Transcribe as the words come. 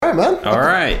right, man. All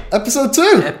right. Episode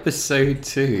 2. Episode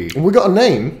 2. And we got a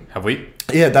name. Have we?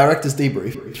 Yeah, Director's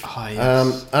Debrief. Oh,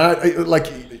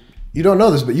 yes. You don't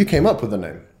know this, but you came up with the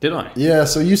name. Did I? Yeah,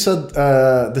 so you said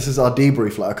this is our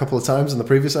debrief like a couple of times in the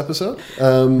previous episode.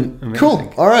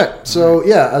 Cool. All right. So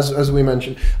yeah, as we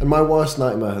mentioned, and my worst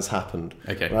nightmare has happened.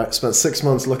 Okay. Right. Spent 6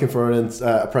 months looking for an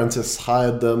apprentice,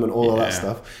 hired them, and all of that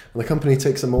stuff. And the company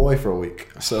takes them away for a week.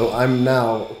 So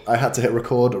I had to hit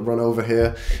record, run over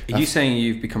here. Are you saying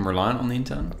you've become reliant on the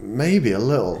intern? Maybe a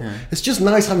little. Yeah. It's just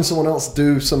nice having someone else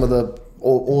do some of the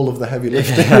all of the heavy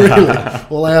lifting. Really,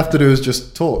 all I have to do is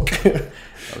just talk.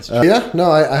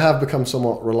 I have become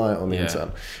somewhat reliant on the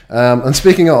intern. And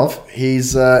speaking of,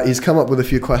 he's come up with a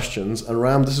few questions. And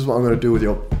Ram, this is what I'm going to do with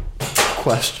your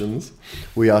questions.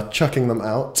 We are chucking them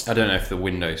out. I don't know if the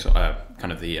window,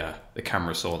 the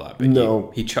camera saw that, but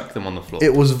no, he chucked them on the floor.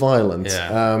 It was violent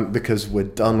because we're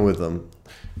done with them.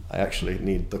 I actually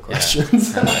need the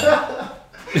questions.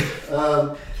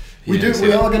 We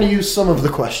are going to use some of the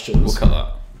questions.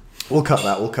 We'll cut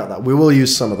that. We'll cut that. We will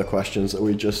use some of the questions that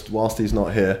we just, whilst he's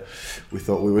not here, we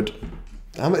thought we would.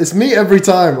 It's me every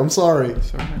time. I'm sorry.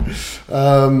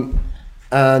 And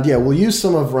yeah, we'll use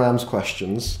some of Ram's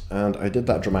questions. And I did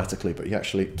that dramatically, but he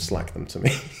actually slacked them to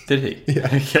me. Did he? Yeah.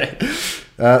 Okay.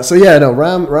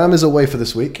 Ram is away for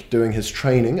this week doing his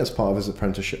training as part of his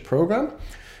apprenticeship program.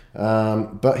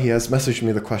 But he has messaged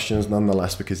me the questions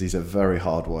nonetheless because he's a very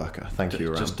hard worker. Thank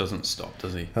you, Ram. Just doesn't stop,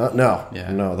 does he? No,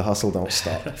 the hustle don't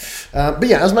stop. But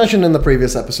yeah, as mentioned in the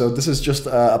previous episode, this is just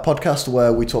a podcast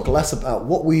where we talk less about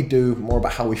what we do, more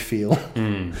about how we feel.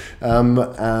 And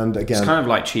again, it's kind of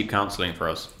like cheap counselling for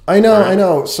us. I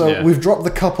know. So we've dropped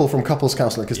the couple from couples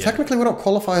counselling because technically we don't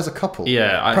qualify as a couple.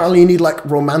 Yeah. Apparently you need like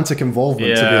romantic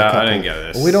involvement to be a couple. I don't get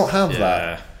this. We don't have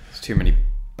that. There's too many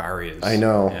barriers. I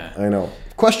know.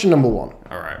 Question number 1.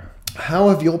 All right. How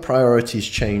have your priorities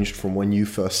changed from when you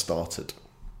first started?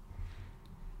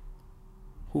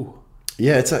 Ooh.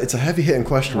 Yeah, it's a heavy hitting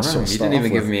question. You didn't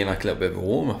even give me like a little bit of a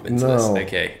warm up into this.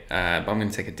 Okay, but I'm going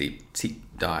to take a deep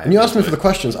dive. And you asked me for the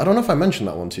questions. I don't know if I mentioned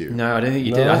that one to you. No, I don't think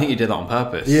you did. I think you did that on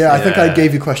purpose. Yeah, I think I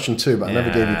gave you question 2, but I never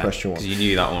gave you question 1. Because you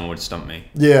knew that one would stump me.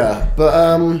 Yeah, but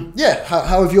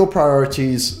how have your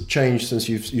priorities changed since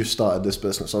you've started this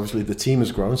business? Obviously, the team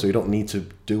has grown, so you don't need to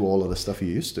do all of the stuff you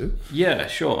used to. Yeah,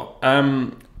 sure.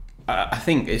 I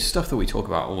think it's stuff that we talk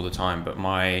about all the time, but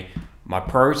my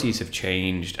priorities have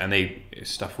changed, and it's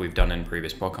stuff we've done in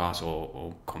previous podcasts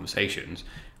or conversations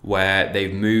where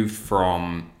they've moved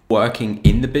from working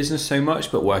in the business so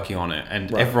much, but working on it.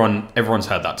 And everyone's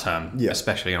heard that term,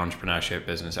 especially in entrepreneurship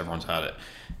business, everyone's heard it.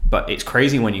 But it's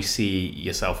crazy when you see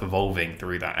yourself evolving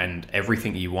through that and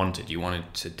everything you wanted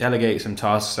to delegate some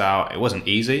tasks out. It wasn't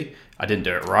easy. I didn't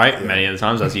do it right many of the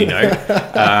times, as you know.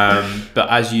 But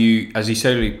as you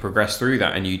slowly progress through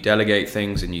that and you delegate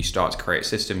things and you start to create a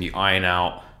system, you iron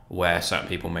out where certain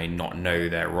people may not know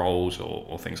their roles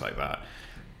or things like that.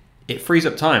 It frees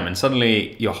up time, and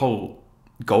suddenly your whole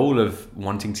goal of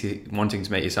wanting to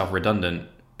make yourself redundant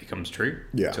becomes true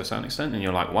to a certain extent, and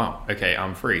you're like, wow, okay,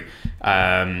 I'm free.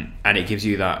 And it gives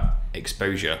you that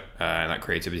exposure and that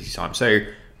creativity time. So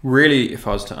really, if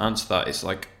I was to answer that, it's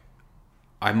like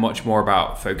I'm much more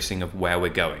about focusing of where we're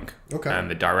going and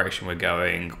the direction we're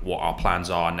going, what our plans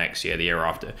are next year, the year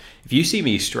after. If you see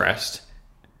me stressed,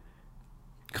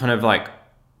 kind of like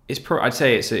I'd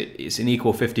say it's an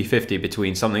equal 50-50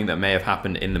 between something that may have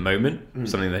happened in the moment,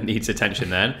 something that needs attention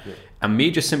then, and me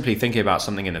just simply thinking about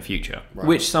something in the future,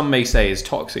 which some may say is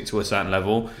toxic to a certain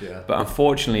level. But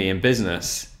unfortunately in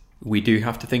business, we do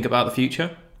have to think about the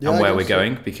future and where we're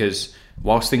going, because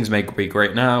whilst things may be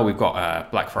great now, we've got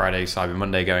Black Friday, Cyber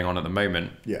Monday going on at the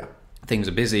moment. Things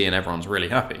are busy and everyone's really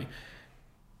happy.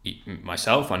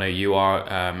 Myself, I know you are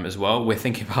as well. We're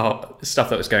thinking about stuff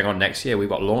that was going on next year. We've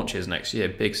got launches next year,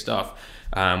 big stuff.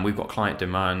 We've got client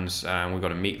demands, we've got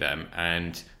to meet them,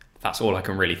 and that's all I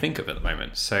can really think of at the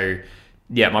moment. So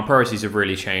yeah, my priorities have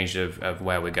really changed of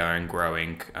where we're going,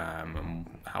 growing, and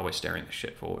how we're steering the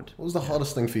ship forward. What was the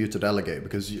hardest thing for you to delegate?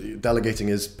 Because delegating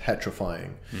is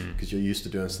petrifying because you're used to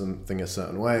doing something a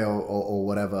certain way or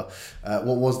whatever.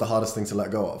 What was the hardest thing to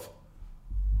let go of?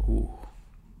 Ooh.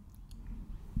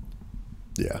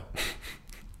 Yeah.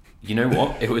 You know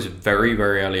what? It was very,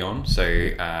 very early on. So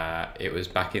it was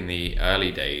back in the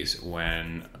early days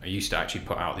when I used to actually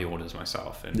put out the orders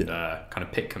myself and kind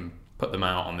of pick and put them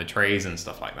out on the trays and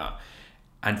stuff like that.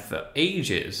 And for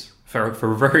ages, for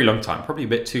a very long time, probably a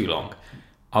bit too long,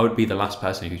 I would be the last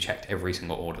person who checked every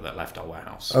single order that left our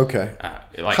warehouse. Okay.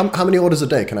 How many orders a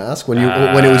day, can I ask, when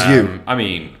it was you? I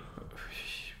mean,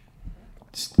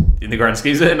 in the grand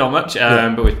schemes of it, not much.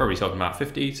 But we're probably talking about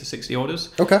 50 to 60 orders.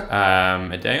 Okay.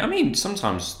 A day. I mean,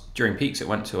 sometimes during peaks it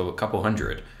went to a couple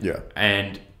hundred. Yeah.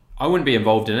 And I wouldn't be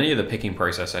involved in any of the picking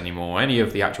process anymore, any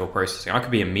of the actual processing. I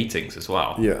could be in meetings as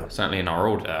well. Yeah. Certainly in our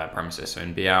old premises,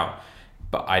 and be out.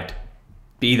 But I'd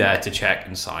be there to check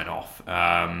and sign off.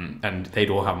 And they'd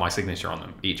all have my signature on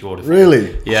them, each order.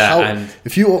 Really? Yeah.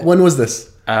 When was this?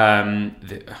 I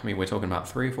mean, we're talking about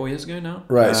 3 or 4 years ago now.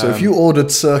 Right. So if you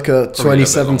ordered circa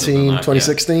 2017,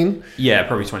 2016, yeah,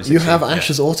 probably 2016. you have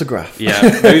Ash's autograph. Yeah,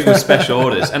 those were special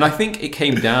orders, and I think it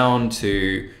came down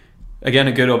to, again,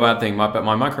 a good or bad thing, my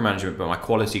micromanagement, but my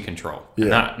quality control. Yeah.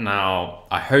 And that now,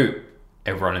 I hope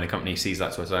everyone in the company sees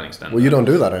that to a certain extent. Well, you don't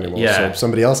do that anymore, so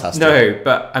somebody else has to. No,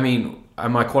 but I mean,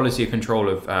 my quality control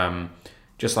of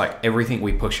just like everything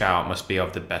we push out must be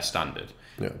of the best standard.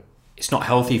 Yeah. It's not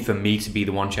healthy for me to be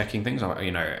the one checking things.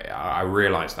 I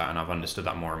realize that, and I've understood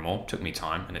that more and more. It took me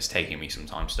time, and it's taking me some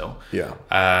time still. Yeah.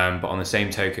 But on the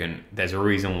same token, there's a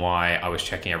reason why I was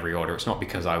checking every order. It's not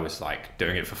because I was like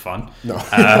doing it for fun. No.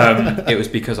 It was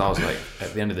because I was like,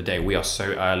 at the end of the day, we are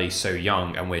so early, so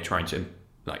young, and we're trying to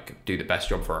like do the best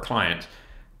job for our clients.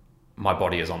 My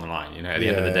body is on the line. At the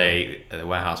end of the day, the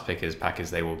warehouse pickers,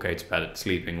 packers, they will go to bed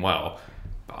sleeping well.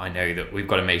 I know that we've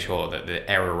got to make sure that the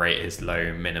error rate is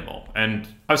low, minimal. And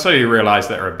I've slowly realized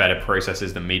that there are better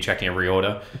processes than me checking every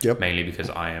order, mainly because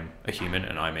I am a human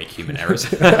and I make human errors.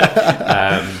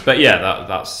 But yeah,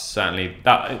 that's certainly,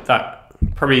 that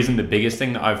probably isn't the biggest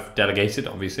thing that I've delegated,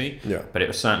 obviously, but it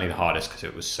was certainly the hardest because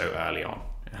it was so early on.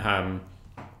 How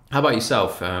about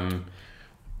yourself? How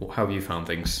have you found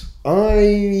things?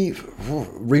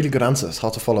 Really good answers. How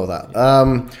to follow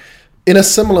that. In a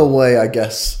similar way, I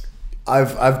guess,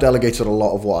 I've delegated a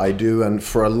lot of what I do, and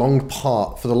for the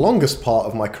longest part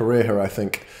of my career here, I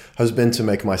think, has been to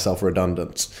make myself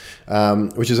redundant,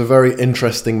 which is a very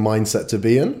interesting mindset to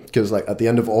be in, because like at the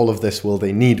end of all of this, will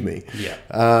they need me?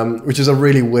 Yeah. Which is a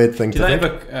really weird thing to think.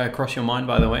 Did that ever cross your mind,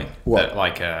 by the way? What?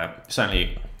 That,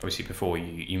 certainly, obviously before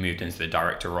you moved into the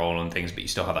director role and things, but you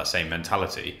still have that same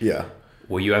mentality. Yeah.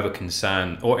 Were you ever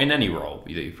concerned, or in any role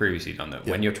that you've previously done, that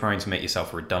when you're trying to make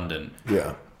yourself redundant,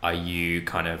 are you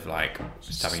kind of like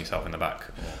stabbing yourself in the back?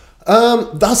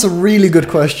 That's a really good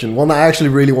question. One that I actually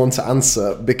really want to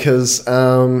answer, because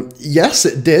yes,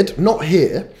 it did. Not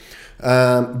here.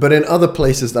 But in other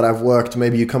places that I've worked,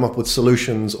 maybe you come up with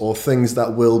solutions or things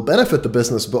that will benefit the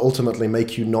business, but ultimately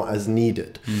make you not as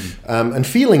needed. And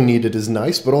feeling needed is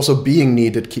nice, but also being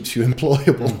needed keeps you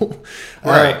employable.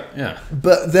 Right. Yeah.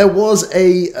 But there was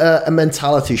a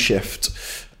mentality shift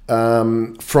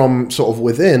from sort of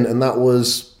within, and that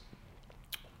was,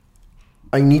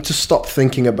 I need to stop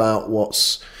thinking about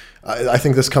I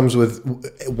think this comes with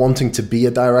wanting to be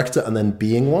a director and then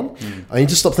being one. I need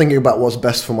to stop thinking about what's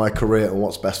best for my career and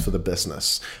what's best for the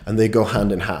business. And they go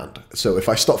hand in hand. So if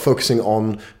I stop focusing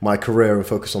on my career and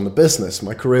focus on the business,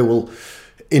 my career will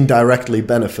indirectly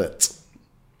benefit.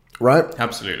 Right?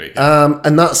 Absolutely.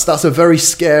 And that's a very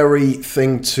scary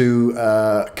thing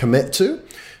to commit to,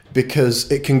 because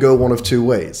it can go one of two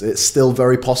ways. It's still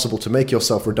very possible to make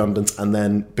yourself redundant and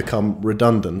then become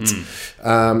redundant.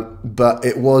 But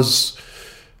it was,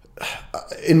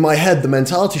 in my head, the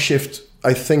mentality shift,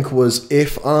 I think, was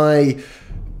if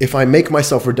I make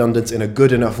myself redundant in a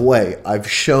good enough way, I've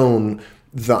shown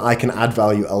that I can add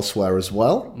value elsewhere as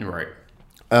well. Right.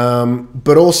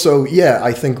 But also,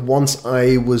 I think once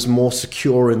I was more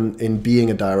secure in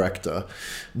being a director,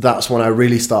 that's when I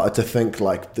really started to think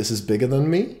like, this is bigger than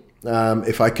me.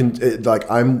 If I can,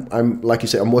 I'm like you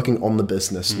say, I'm working on the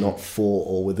business, not for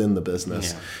or within the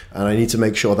business, and I need to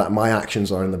make sure that my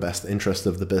actions are in the best interest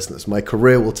of the business. My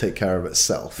career will take care of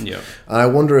itself. And I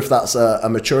wonder if that's a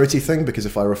maturity thing, because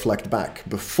if I reflect back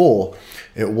before,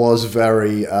 it was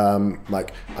very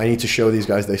like, I need to show these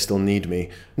guys they still need me.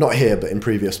 Not here, but in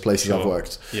previous places I've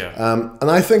worked. And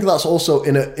I think that's also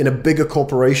in a bigger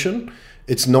corporation.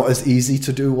 It's not as easy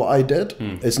to do what I did.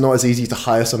 It's not as easy to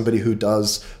hire somebody who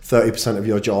does 30% of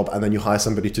your job and then you hire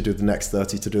somebody to do the next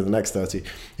 30 to do the next 30.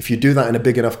 If you do that in a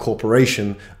big enough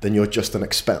corporation, then you're just an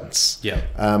expense.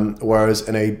 Whereas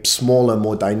in a smaller,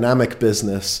 more dynamic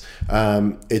business,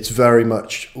 it's very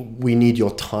much, we need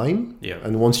your time.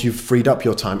 And once you've freed up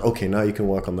your time, okay, now you can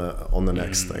work on the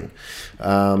next thing.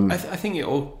 I think it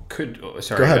all could, go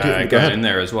ahead. In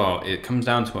there as well. It comes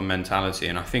down to a mentality,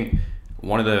 and I think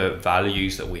one of the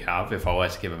values that we have, if I were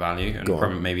to give a value, and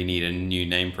probably maybe need a new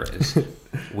name for it, is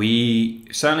we,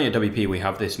 certainly at WP, we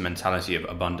have this mentality of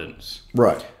abundance.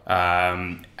 Right.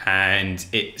 And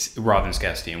it's rather than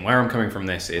scarcity. And where I'm coming from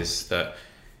this is that,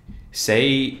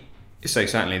 say So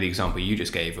certainly the example you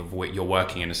just gave of you're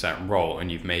working in a certain role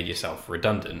and you've made yourself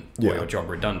redundant or your job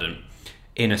redundant.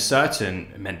 In a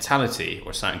certain mentality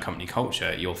or a certain company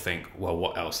culture, you'll think, well,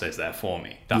 what else is there for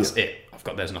me? That's it.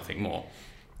 There's nothing more.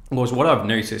 Whereas what I've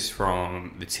noticed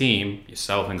from the team,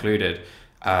 yourself included,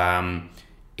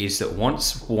 is that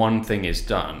once one thing is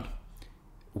done,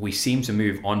 we seem to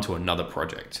move on to another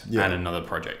project and another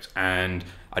project. And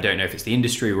I don't know if it's the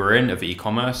industry we're in of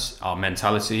e-commerce, our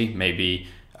mentality, maybe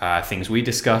things we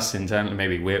discuss internally,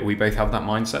 maybe we both have that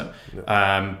mindset,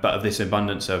 but of this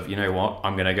abundance of, you know what,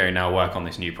 I'm going to go now work on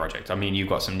this new project. I mean, you've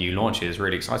got some new launches,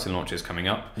 really exciting launches coming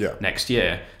up next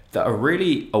year that are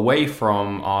really away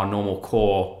from our normal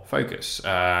core focus in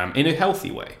a healthy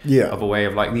way, of a way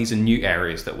of like, these are new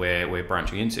areas that we're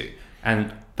branching into.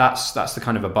 And that's the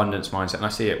kind of abundance mindset. And I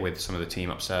see it with some of the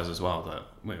team upstairs as well, that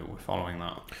we're following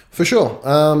that. For sure.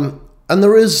 And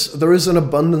there is an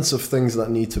abundance of things that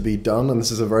need to be done, and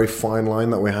this is a very fine line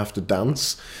that we have to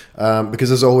dance, because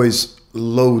there's always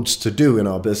loads to do in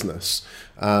our business.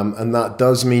 And that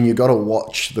does mean you got to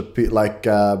watch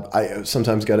I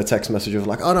sometimes get a text message of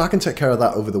like, oh no, I can take care of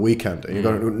that over the weekend. And you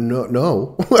go,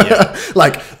 no.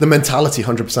 Like the mentality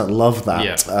 100% love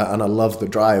that. And I love the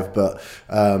drive. But,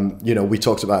 we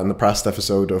talked about in the past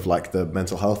episode of like the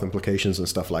mental health implications and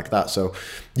stuff like that. So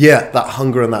that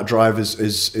hunger and that drive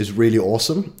is really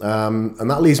awesome.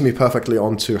 And that leads me perfectly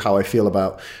on to how I feel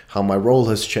about how my role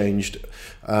has changed.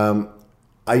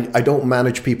 I don't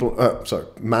manage people.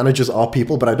 Managers are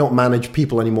people, but I don't manage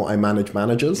people anymore. I manage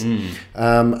managers.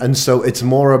 And so it's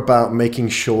more about making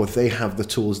sure they have the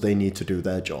tools they need to do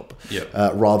their job,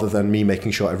 rather than me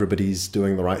making sure everybody's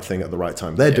doing the right thing at the right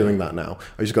time. They're doing that now.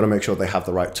 I just got to make sure they have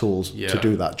the right tools to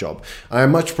do that job. I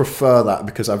much prefer that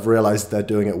because I've realized they're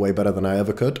doing it way better than I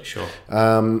ever could. Sure.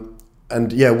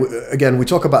 And again, we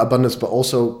talk about abundance, but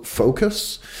also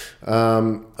focus.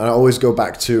 And I always go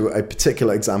back to a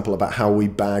particular example about how we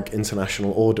bag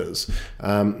international orders.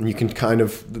 And you can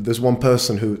there's one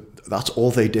person who that's all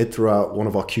they did throughout one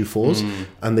of our Q4s,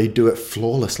 and they do it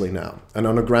flawlessly now. And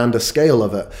on a grander scale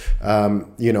of it,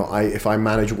 if I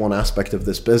manage one aspect of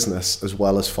this business as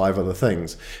well as 5 other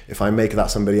things, if I make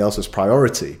that somebody else's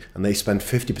priority and they spend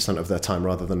 50% of their time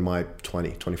rather than my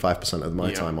 25% of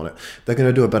my time on it, they're going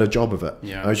to do a better job of it.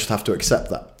 I just have to accept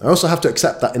that. I also have to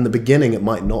accept that in the beginning it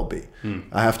might not be.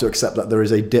 I have to accept that there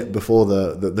is a dip before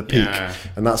the peak.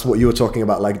 And that's what you were talking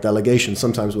about, like delegation.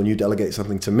 Sometimes when you delegate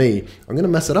something to me, I'm going to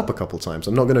mess it up a couple times.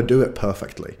 I'm not going to do it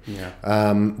perfectly.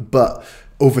 But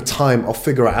over time, I'll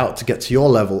figure it out to get to your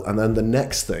level. And then the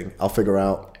next thing, I'll figure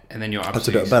out and then you're how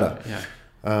to do it better.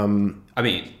 I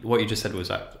mean, what you just said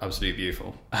was absolutely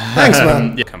beautiful. Thanks,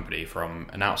 man. Company from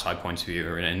an outside point of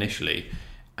view initially,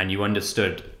 and you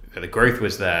understood that the growth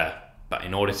was there, but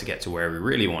in order to get to where we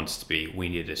really wanted to be, we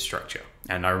needed a structure.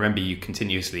 And I remember you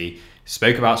continuously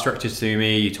spoke about structures to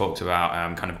me. You talked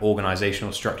about kind of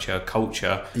organizational structure,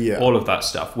 culture, all of that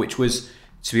stuff, which was,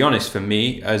 to be honest, for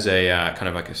me as a kind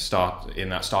of like a start in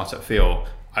that startup feel,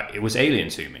 it was alien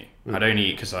to me. I'd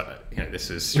only, because this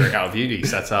is straight out of uni,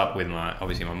 set up with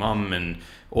my mum and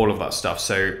all of that stuff.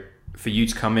 So for you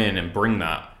to come in and bring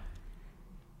that,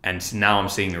 and now I'm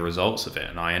seeing the results of it,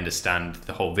 and I understand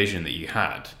the whole vision that you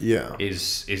had.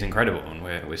 Is incredible, and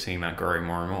we're seeing that growing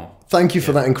more and more. Thank you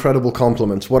for that incredible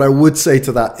compliment. What I would say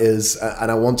to that is,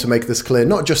 and I want to make this clear,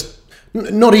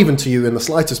 not even to you in the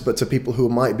slightest, but to people who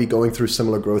might be going through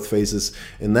similar growth phases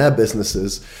in their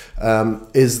businesses,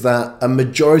 is that a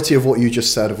majority of what you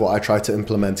just said, of what I tried to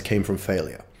implement, came from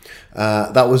failure.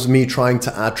 That was me trying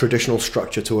to add traditional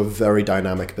structure to a very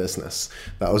dynamic business.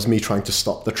 That was me trying to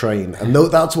stop the train. And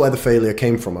that's where the failure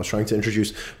came from. I was trying to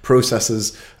introduce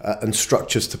processes and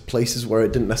structures to places where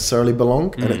it didn't necessarily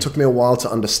belong. And it took me a while to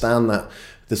understand that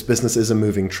this business is a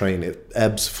moving train. It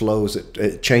ebbs, flows,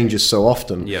 it changes so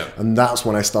often. And that's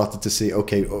when I started to see,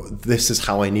 okay, this is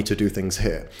how I need to do things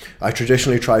here. I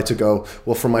traditionally tried to go,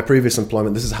 well, from my previous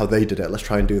employment, this is how they did it. Let's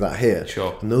try and do that here.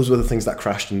 And those were the things that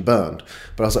crashed and burned.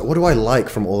 But I was like, what do I like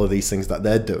from all of these things that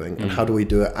they're doing? And how do we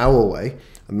do it our way?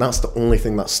 And that's the only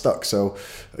thing that stuck. So,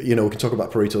 we can talk about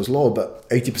Pareto's law, but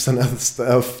 80% of the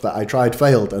stuff that I tried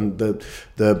failed. And the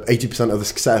 80% of the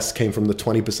success came from the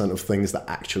 20% of things that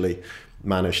actually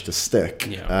managed to stick.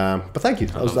 But thank you.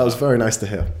 That was very nice to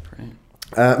hear.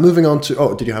 Moving on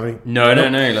to... did you have any? No.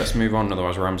 Let's move on.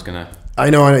 Otherwise, Ram's going to... I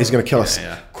know. He's going to kill us.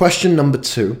 Question number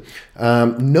 2.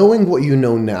 Knowing what you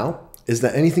know now, is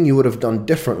there anything you would have done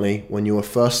differently when you were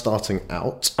first starting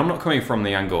out? I'm not coming from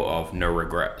the angle of no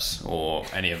regrets or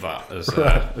any of that, as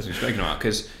we've spoken about,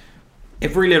 because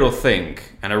every little thing,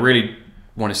 and I really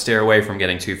want to steer away from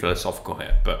getting too philosophical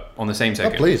here, but on the same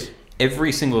token... please.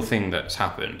 every single thing that's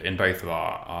happened in both of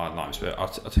our lives, but I'll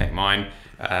take mine.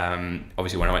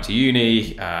 Obviously, when I went to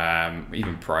uni,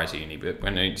 even prior to uni, but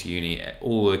when I went to uni,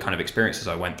 all the kind of experiences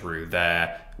I went through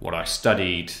there, what I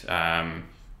studied, how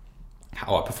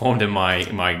I performed in my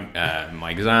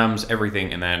exams,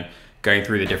 everything, and then going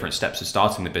through the different steps of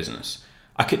starting the business.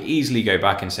 I could easily go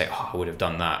back and say, I would have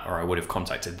done that, or I would have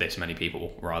contacted this many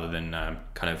people, rather than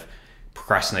kind of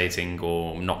procrastinating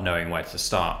or not knowing where to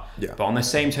start. Yeah. But on the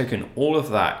same token, all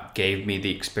of that gave me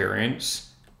the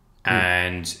experience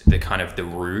and the kind of the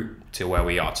route to where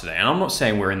we are today. And I'm not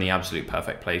saying we're in the absolute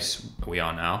perfect place we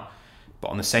are now, but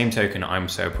on the same token, I'm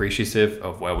so appreciative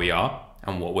of where we are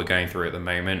and what we're going through at the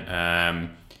moment.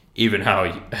 Even how,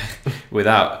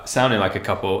 without sounding like a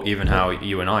couple, even how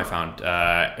you and I found,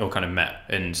 all kind of met,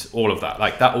 and all of that,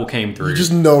 like that all came through. You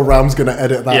just know Ram's going to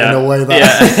edit that in a way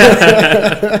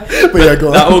that... But yeah, go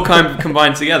on. That all kind of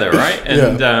combined together, right?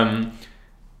 And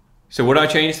so would I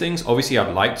change things? Obviously,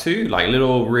 I'd like to,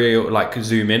 like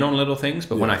zoom in on little things.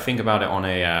 But when I think about it on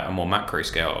a more macro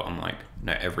scale, I'm like,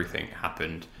 no, everything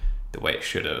happened the way it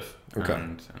should have. Okay.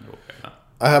 And we'll go with that.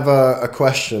 I have a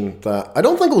question that I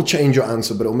don't think will change your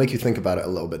answer, but it'll make you think about it a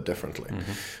little bit differently.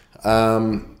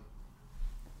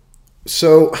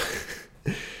 So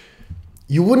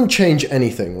you wouldn't change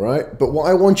anything, right? But what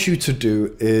I want you to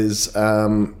do is,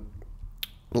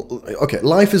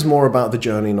 life is more about the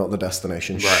journey, not the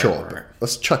destination. Right.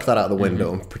 Let's chuck that out the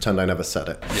window and pretend I never said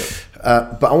it.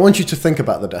 Yep. But I want you to think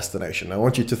about the destination. I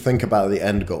want you to think about the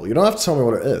end goal. You don't have to tell me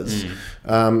what it is.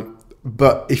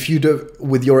 But if you do,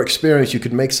 with your experience, you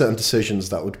could make certain decisions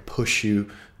that would push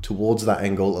you towards that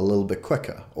end goal a little bit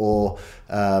quicker, or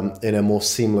in a more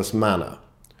seamless manner.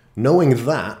 Knowing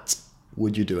that,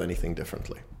 would you do anything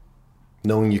differently?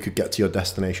 Knowing you could get to your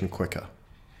destination quicker.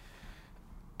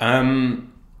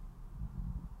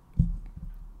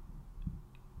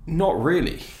 Not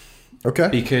really. Okay.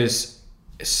 Because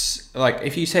like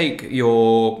if you take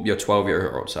your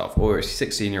 12-year-old self, or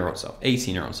 16-year-old self,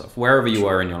 18-year-old self, wherever you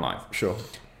were in your life, sure,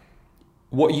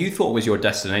 what you thought was your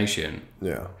destination,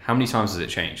 how many times has it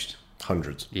changed?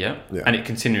 Hundreds. Yeah. And it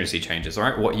continuously changes,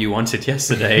 right? What you wanted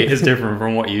yesterday is different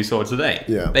from what you saw today,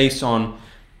 based on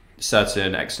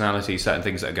certain externalities, certain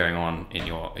things that are going on in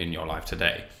your life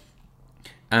today.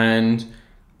 And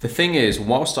the thing is,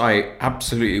 whilst I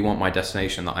absolutely want my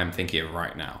destination that I'm thinking of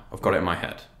right now, I've got it in my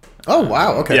head. Oh,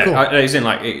 wow. Okay, cool. As in,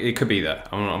 like, it could be there.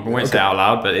 I won't say it out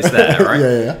loud, but it's there, right?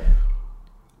 Yeah.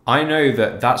 I know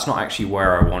that that's not actually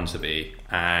where I want to be,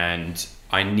 and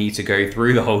I need to go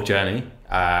through the whole journey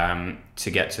to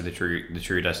get to the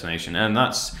true destination. And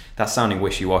that's sounding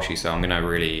wishy-washy, so I'm going to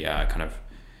really kind of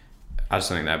add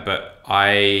something there. But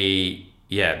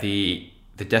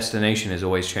the destination is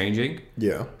always changing.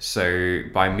 Yeah. So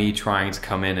by me trying to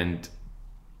come in and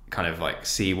kind of like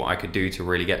see what I could do to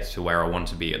really get to where I want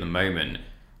to be at the moment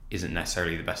isn't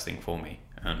necessarily the best thing for me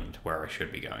and where I should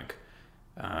be going.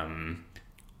 I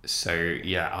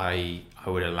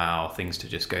would allow things to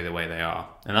just go the way they are.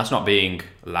 And that's not being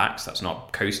lax, that's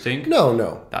not coasting.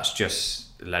 No. That's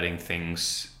just letting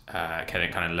things,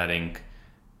 kind of letting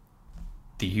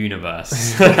the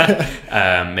universe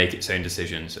make its own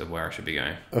decisions of where I should be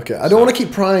going. Okay, I don't want to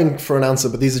keep prying for an answer,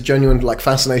 but these are genuine like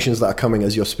fascinations that are coming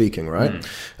as you're speaking, right?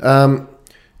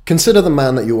 Consider the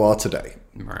man that you are today,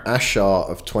 right. Shah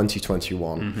of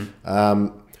 2021.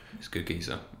 It's a good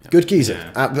geezer. Yep. Good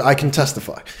geezer. Yeah. I can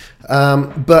testify.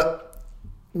 But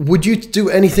would you do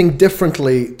anything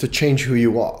differently to change who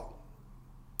you are?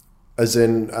 As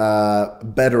in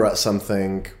better at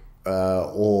something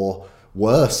or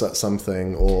worse at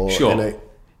something, or sure.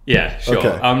 Sure.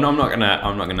 Okay. I'm not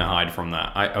gonna hide from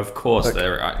that. Of course,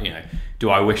 there. Do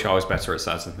I wish I was better at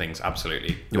certain things?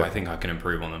 Absolutely. Do I think I can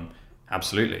improve on them?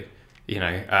 Absolutely. You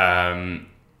kind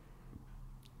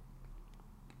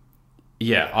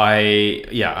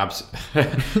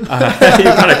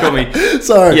of got me.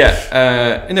 Sorry.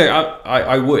 Yeah.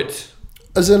 I would.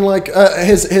 As in, like,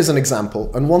 here's an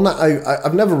example, and one that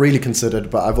I've never really considered,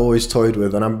 but I've always toyed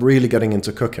with, and I'm really getting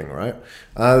into cooking, right?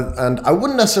 And I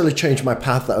wouldn't necessarily change my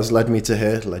path that has led me to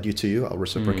here, led you to you. I'll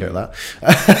reciprocate that.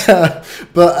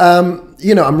 But,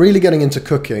 I'm really getting into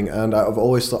cooking, and I've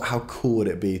always thought, how cool would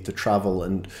it be to travel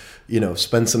and,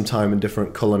 spend some time in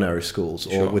different culinary schools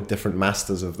or with different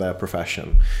masters of their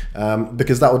profession,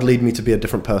 because that would lead me to be a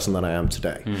different person than I am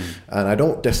today. And I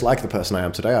don't dislike the person I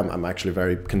am today. I'm actually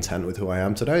very content with who I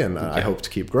am today, and I hope to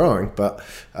keep growing. But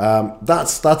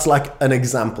that's like an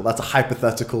example. That's a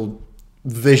hypothetical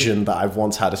vision that I've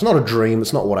once had. It's not a dream.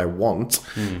 It's not what I want.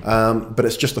 But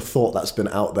it's just a thought that's been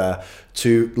out there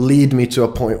to lead me to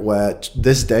a point where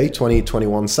this day,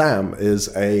 2021 Sam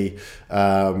is a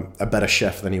better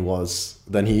chef than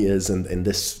he is in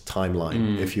this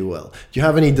timeline, if you will. Do you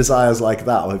have any desires like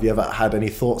that? Or have you ever had any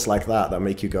thoughts like that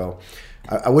make you go,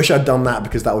 I wish I'd done that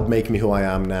because that would make me who I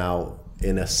am now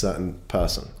in a certain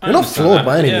person? You're not flawed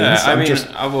by any means.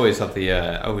 I've always had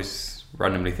I always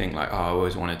randomly think like, I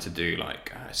always wanted to do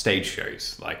like stage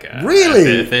shows, like really? A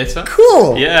bit of theatre.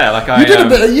 Cool. Yeah, like you did a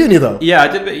bit at uni though. Yeah, I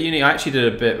did a bit at uni. I actually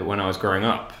did a bit when I was growing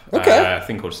up. Okay. A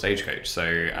thing called Stagecoach. So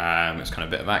it's kind of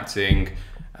a bit of acting,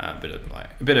 a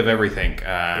bit of everything.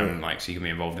 Like so you can be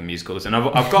involved in musicals, and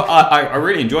I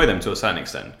really enjoy them to a certain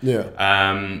extent. Yeah.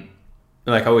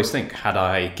 Like I always think, had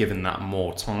I given that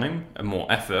more time and more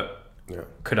effort,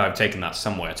 could I have taken that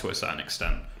somewhere to a certain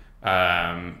extent?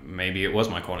 Maybe it was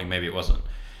my calling, maybe it wasn't.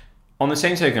 On the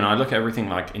same token, I look at everything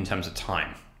like in terms of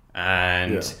time,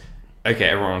 and okay,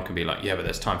 everyone can be like, yeah, but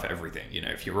there's time for everything,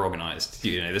 if you're organized,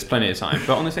 there's plenty of time.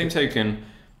 But on the same token,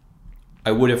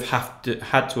 I would have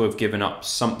had to have given up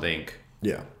something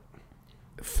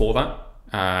for that.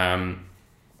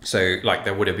 So like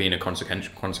there would have been a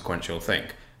consequential thing.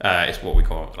 It's what we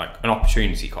call like an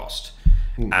opportunity cost.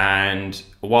 And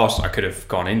whilst I could have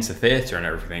gone into theatre and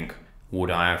everything,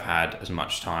 would I have had as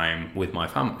much time with my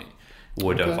family?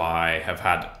 Would I have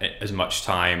had as much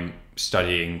time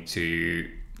studying to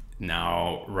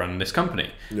now run this company?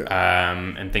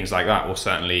 And things like that will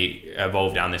certainly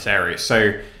evolve down this area.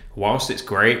 So whilst it's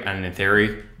great, and in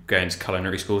theory, going to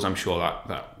culinary schools, I'm sure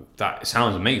that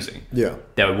sounds amazing. Yeah.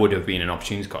 There would have been an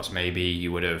opportunity cost. Maybe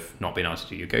you would have not been able to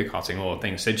do your go-karting or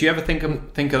things. So do you ever think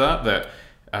of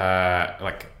that,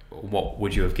 like, what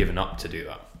would you have given up to do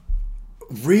that?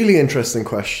 Really interesting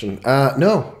question.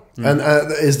 No. And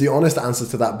is the honest answer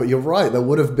to that. But you're right. There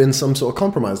would have been some sort of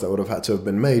compromise that would have had to have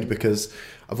been made, because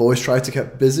I've always tried to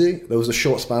keep busy. There was a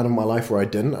short span of my life where I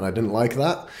didn't, and I didn't like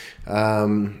that.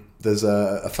 There's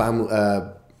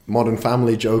a Modern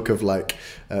Family joke of like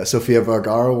Sofia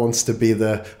Vergara wants to be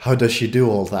the how does she do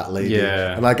all that lady.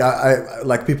 Yeah. And like I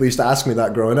like people used to ask me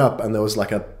that growing up, and there was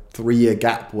like a 3-year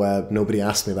gap where nobody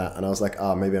asked me that, and I was like,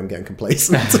 maybe I'm getting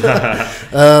complacent.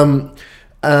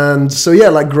 And so, yeah,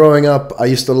 like growing up, I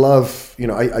used to love,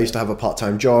 I used to have a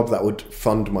part-time job that would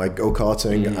fund my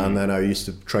go-karting, and then I used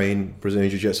to train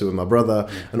Brazilian Jiu-Jitsu with my brother,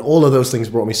 and all of those things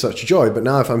brought me such joy. But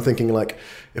now if I'm thinking like,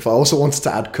 if I also wanted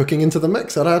to add cooking into the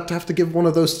mix, I'd have to give one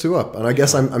of those two up. And I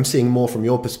guess I'm seeing more from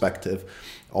your perspective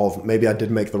of maybe I did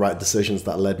make the right decisions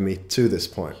that led me to this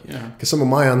point. Yeah. Because some of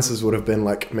my answers would have been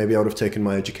like, maybe I would have taken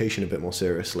my education a bit more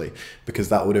seriously, because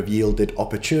that would have yielded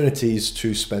opportunities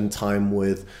to spend time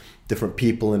with different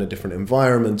people in a different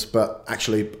environment. But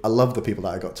actually, I love the people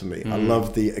that I got to meet. I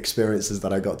love the experiences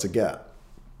that I got to get.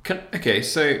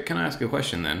 So can I ask you a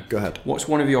question then? Go ahead. What's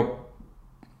one of your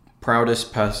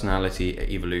proudest personality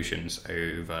evolutions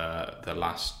over the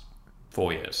last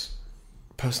 4 years?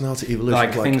 Personality evolution?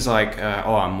 Like things like,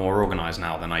 I'm more organized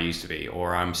now than I used to be,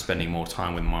 or I'm spending more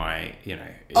time with my,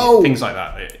 things like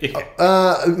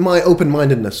that. My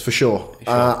open-mindedness, for sure.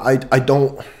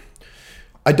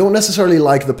 I don't necessarily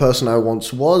like the person I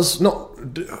once was.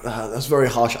 That's very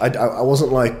harsh. I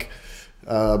wasn't like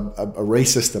a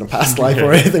racist in a past life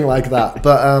or anything like that.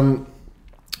 But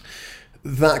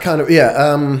that kind of,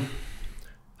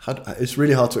 it's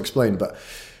really hard to explain. But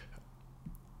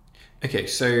okay,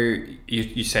 so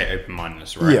you say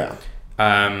open-mindedness, right? Yeah.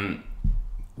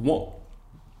 What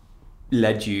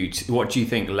do you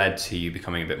think led to you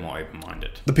becoming a bit more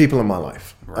open-minded? The people in my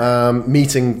life. Right.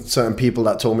 Meeting certain people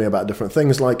that told me about different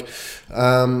things. Like,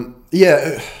 there's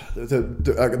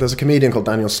a comedian called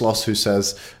Daniel Sloss who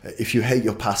says, if you hate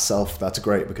your past self, that's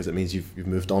great, because it means you've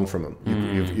moved on from them.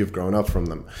 You've grown up from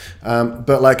them.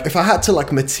 But like, if I had to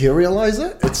like materialize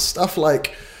it, it's stuff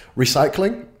like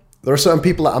recycling. There are certain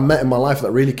people that I met in my life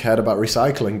that really cared about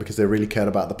recycling because they really cared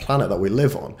about the planet that we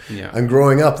live on. Yeah. And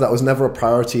growing up, that was never a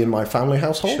priority in my family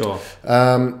household. Sure.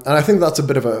 And I think that's a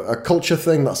bit of a culture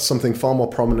thing. That's something far more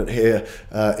prominent here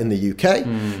in the UK.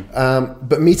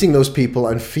 But meeting those people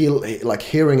and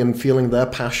hearing and feeling their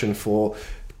passion for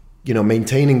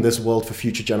maintaining this world for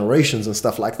future generations and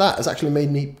stuff like that has actually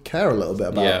made me care a little bit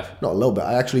about, not a little bit,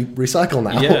 I actually recycle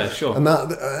now. Yeah, sure. And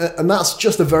that's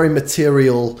just a very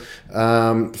material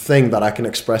thing that I can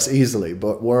express easily.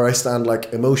 But where I stand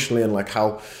like emotionally and like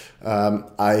how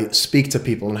I speak to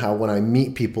people and how when I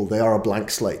meet people, they are a blank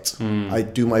slate. I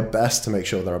do my best to make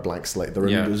sure they're a blank slate.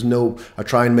 I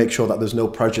try and make sure that there's no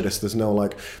prejudice. There's no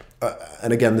like,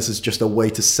 and again, this is just a way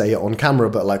to say it on camera,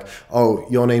 but like, oh,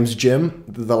 your name's Jim.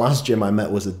 The last Jim I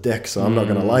met was a dick, so I'm not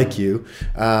going to like you.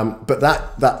 But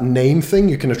that name thing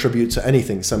you can attribute to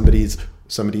anything, somebody's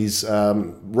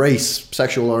race,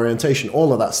 sexual orientation,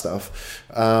 all of that stuff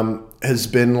has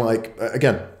been like,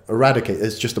 again, eradicate.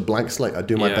 It's just a blank slate. I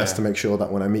do my best to make sure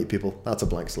that when I meet people, that's a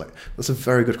blank slate. That's a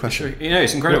very good question. You know,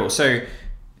 it's incredible. So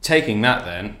taking that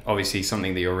then, obviously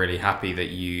something that you're really happy that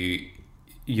you've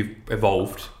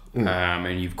evolved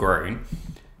and you've grown,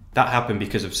 that happened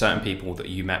because of certain people that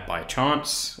you met by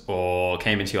chance or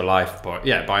came into your life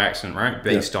by accident, right?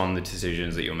 Based on the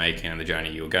decisions that you're making and the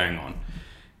journey you're going on.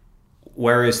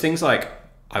 Whereas things like,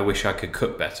 I wish I could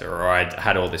cook better, or I'd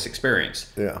had all this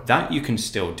experience. That you can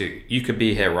still do. You could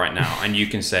be here right now and you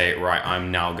can say, right,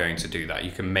 I'm now going to do that.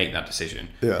 You can make that decision.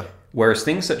 Whereas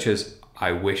things such as,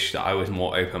 I wish that I was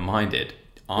more open-minded,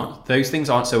 those things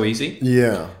aren't so easy.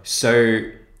 So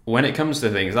when it comes to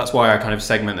things, that's why I kind of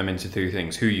segment them into two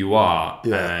things: who you are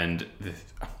and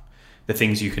the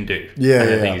things you can do.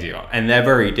 Things you are. And they're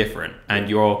very different. And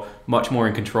you're much more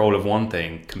in control of one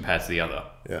thing compared to the other.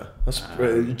 That's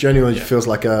it genuinely feels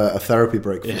like a therapy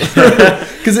break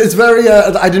because it's very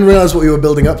I didn't realize what you were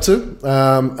building up to,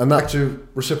 and that to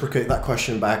reciprocate that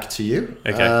question back to you.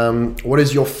 What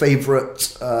is your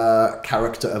favorite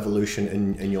character evolution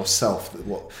in yourself?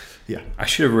 I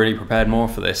should have really prepared more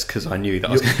for this because I knew that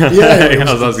I was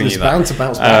asking you that. Bound to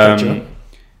bounce back.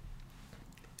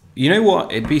 You know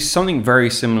what, it'd be something very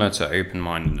similar to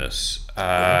open-mindedness,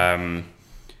 but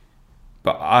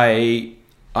I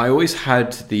always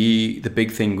had the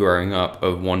big thing growing up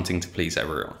of wanting to please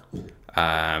everyone,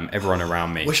 everyone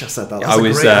around me. Wish I said that. That's a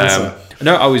great answer.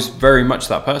 No, I was very much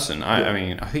that person. I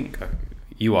mean, I think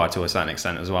you are to a certain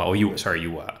extent as well. Or you were.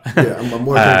 I'm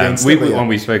working against it. When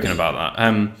we've spoken about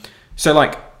that. So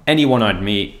like anyone I'd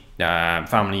meet,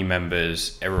 family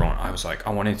members, everyone, I was like, I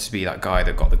wanted to be that guy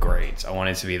that got the grades. I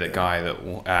wanted to be that guy that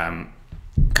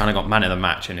kind of got man of the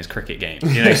match in his cricket game.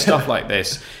 You know, stuff like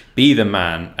this. Be the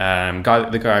man.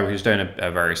 The guy who's doing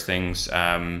various things.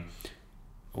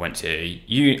 Went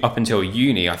to up until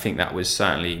uni. I think that was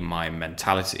certainly my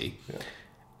mentality.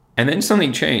 And then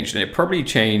something changed, and it probably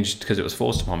changed because it was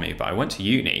forced upon me. But I went to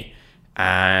uni,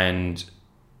 and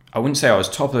I wouldn't say I was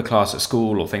top of the class at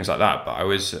school or things like that, but I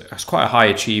was quite a high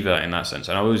achiever in that sense,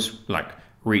 and I was like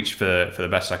reached for the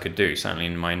best I could do, certainly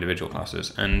in my individual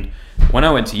classes. And when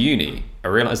I went to uni, I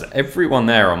realized that everyone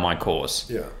there on my course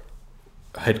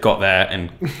had got there and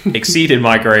exceeded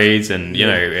my grades and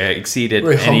exceeded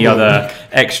any other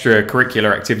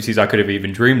extracurricular activities I could have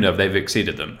even dreamed of. They've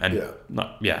exceeded them, and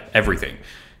everything.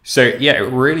 So it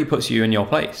really puts you in your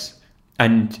place,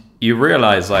 and you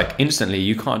realize like instantly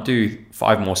you can't do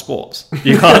 5 more sports.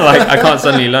 You can't I can't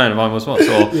suddenly learn 5 more sports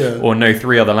or know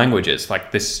 3 other languages.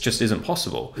 Like this just isn't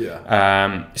possible.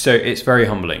 So it's very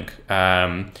humbling.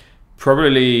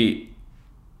 Probably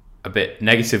a bit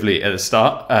negatively at the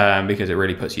start because it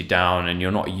really puts you down and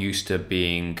you're not used to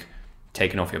being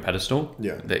taken off your pedestal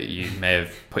that you may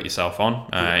have put yourself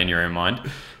on in your own mind.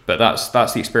 But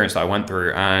that's the experience that I went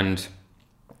through, and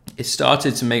it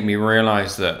started to make me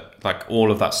realize that like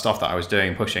all of that stuff that I was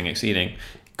doing, pushing, exceeding,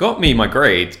 got me my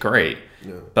grades, great.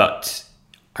 But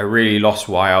I really lost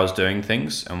why I was doing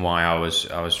things and why I was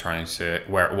trying to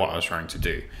what I was trying to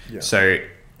do. So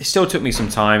it still took me some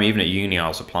time. Even at uni, I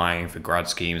was applying for grad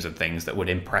schemes and things that would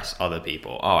impress other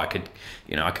people. Oh, I could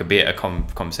be at a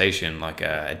conversation like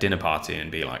a dinner party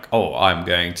and be like, oh, I'm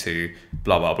going to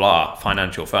blah blah blah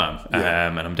financial firm,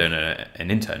 and I'm doing an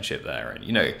internship there,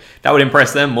 and that would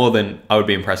impress them more than I would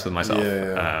be impressed with myself.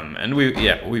 And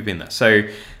we've been there. So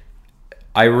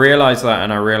I realized that,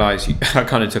 and I realized I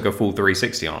kind of took a full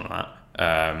 360 on that.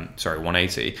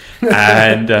 180,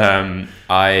 and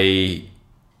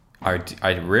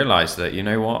I realized that, you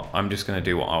know what, I'm just going to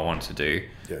do what I want to do.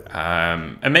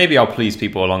 And maybe I'll please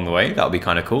people along the way. That'll be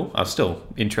kind of cool. I was still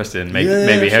interested in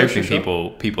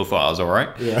hoping people thought I was all right.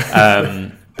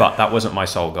 But that wasn't my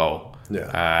sole goal.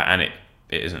 And it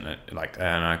isn't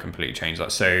and I completely changed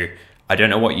that. So I don't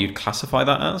know what you'd classify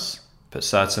that as, but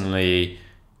certainly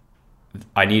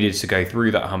I needed to go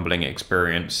through that humbling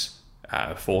experience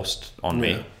forced on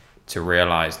me to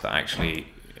realize that actually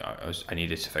I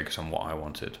needed to focus on what I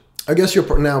wanted. I guess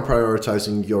you're now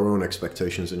prioritizing your own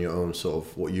expectations and your own sort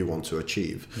of what you want to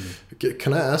achieve.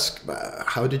 Can I ask,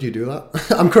 how did you do that?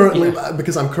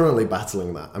 Because I'm currently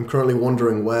battling that. I'm currently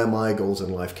wondering where my goals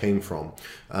in life came from,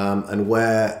 and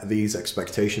where these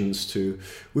expectations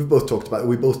we've both talked about,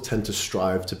 we both tend to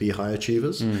strive to be high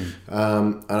achievers.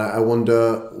 And I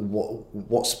wonder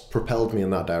what's propelled me in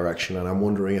that direction. And I'm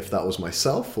wondering if that was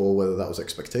myself or whether that was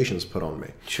expectations put on me.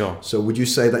 Sure. So would you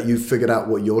say that you've figured out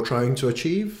what you're trying to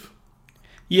achieve?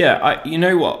 Yeah, you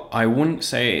know what? I wouldn't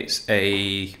say it's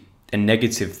a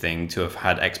negative thing to have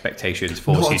had expectations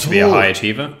force you to be a high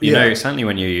achiever. You know, certainly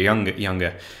when you're a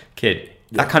younger kid,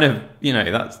 that kind of,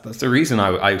 that's the reason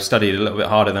I studied a little bit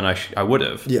harder than I would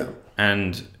have. Yeah.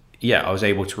 And I was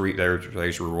able to reap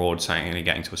those rewards, certainly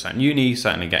getting to a certain uni,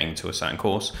 certainly getting to a certain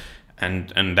course,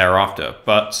 and thereafter.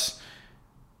 But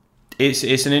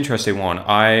it's an interesting one.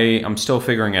 I'm still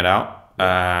figuring it out.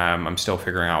 I'm still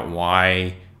figuring out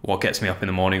what gets me up in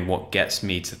the morning, what gets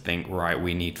me to think, right,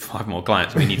 we need 5 more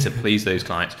clients. We need to please those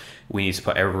clients. We need to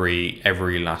put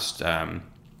every last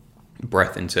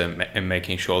breath into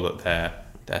making sure that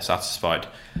they're satisfied.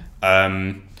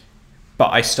 But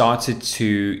I started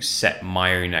to set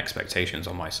my own expectations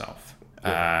on myself,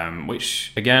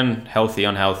 which, again, healthy,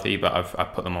 unhealthy, but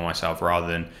I've put them on myself rather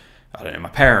than, I don't know, my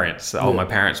parents. My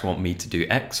parents want me to do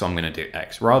X, so I'm going to do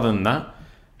X. Rather than that,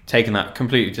 taken that,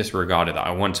 completely disregarded that.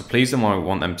 I want to please them, I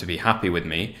want them to be happy with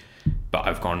me, but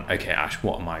I've gone, okay, Ash,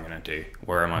 what am I going to do?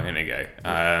 Where am I going to go?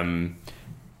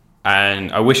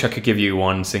 And I wish I could give you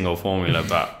one single formula,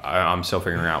 but I'm still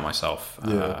figuring it out myself.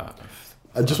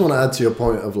 I just want to add to your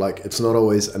point of it's not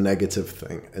always a negative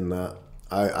thing in that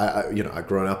I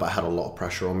growing up, I had a lot of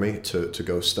pressure on me to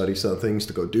go study certain things,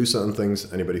 to go do certain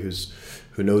things. Anybody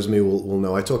who knows me will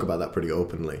know I talk about that pretty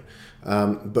openly.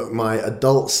 But my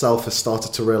adult self has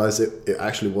started to realize it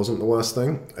actually wasn't the worst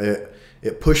thing.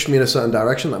 It pushed me in a certain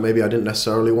direction that maybe I didn't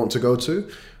necessarily want to go to.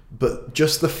 But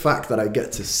just the fact that I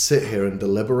get to sit here and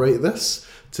deliberate this,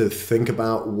 to think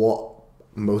about what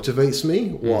motivates me,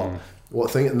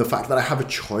 what thing, and the fact that I have a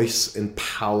choice in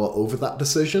power over that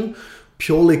decision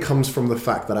purely comes from the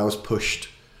fact that I was pushed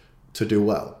to do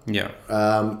well. Yeah.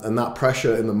 And that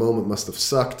pressure in the moment must have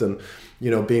sucked, and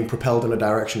being propelled in a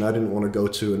direction I didn't want to go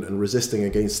to and resisting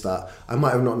against that, I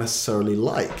might have not necessarily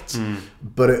liked,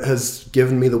 but it has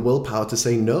given me the willpower to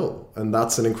say no. And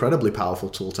that's an incredibly powerful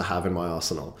tool to have in my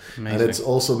arsenal. Amazing. And it's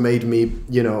also made me,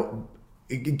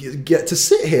 get to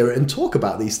sit here and talk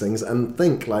about these things and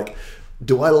think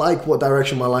do I like what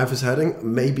direction my life is heading?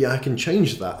 Maybe I can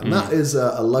change that. And that is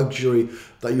a luxury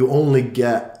that you only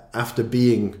get after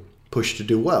being pushed to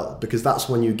do well, because that's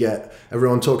when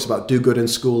everyone talks about do good in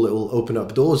school, it will open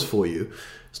up doors for you.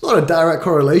 It's not a direct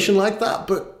correlation like that,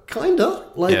 but kinda.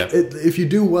 If you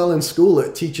do well in school,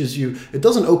 it teaches you, it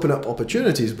doesn't open up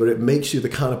opportunities, but it makes you the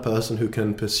kind of person who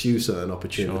can pursue certain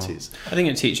opportunities. Sure. I think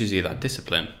it teaches you that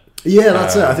discipline. Yeah,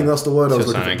 that's it. I think that's the word I was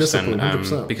looking for. Discipline,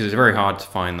 100%. Because it's very hard to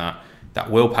find that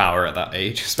willpower at that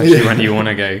age, especially when you want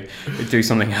to go do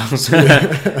something else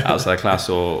outside class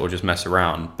or just mess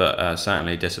around. But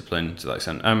certainly discipline to that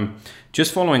extent.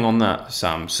 Just following on that,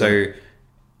 Sam. So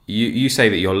you say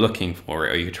that you're looking for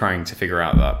it, or you're trying to figure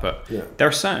out that. But there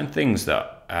are certain things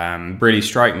that really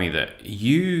strike me that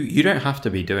you don't have to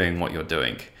be doing what you're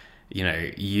doing.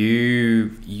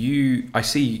 I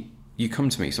see you come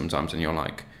to me sometimes and you're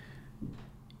like,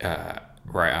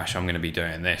 right, Ash, I'm going to be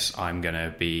doing this. I'm going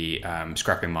to be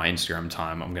scrapping my Instagram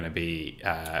time. I'm going to be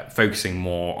focusing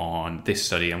more on this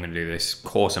study. I'm going to do this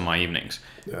course in my evenings.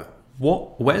 Yeah.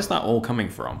 Where's that all coming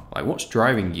from? What's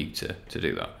driving you to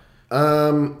do that?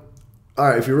 All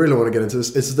right, if you really want to get into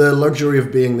this, it's the luxury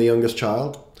of being the youngest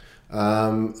child.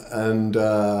 I'm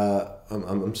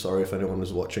sorry if anyone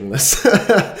is watching this,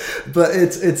 but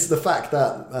it's the fact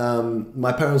that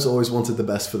my parents always wanted the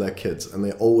best for their kids, and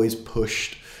they always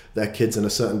pushed their kids in a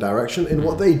certain direction in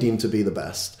what they deemed to be the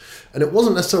best. And it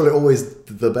wasn't necessarily always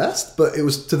the best, but it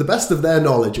was, to the best of their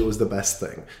knowledge, it was the best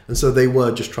thing. And so they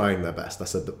were just trying their best. I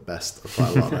said the best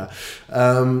quite a lot there.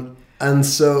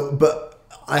 But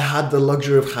I had the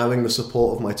luxury of having the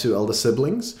support of my 2 elder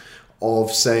siblings,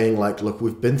 of saying look,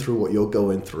 we've been through what you're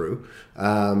going through,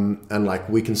 and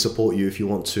we can support you if you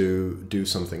want to do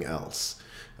something else.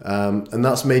 And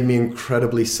that's made me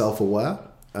incredibly self-aware.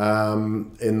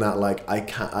 In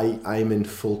that I'm in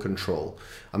full control.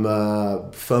 I'm a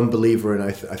firm believer in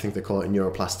I think they call it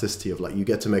neuroplasticity, of you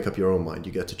get to make up your own mind.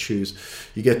 You get to choose.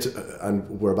 And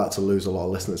we're about to lose a lot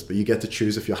of listeners, but you get to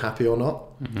choose if you're happy or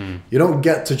not. Mm-hmm. You don't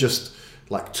get to just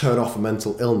turn off a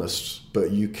mental illness,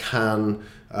 but you can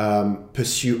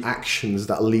pursue actions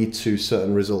that lead to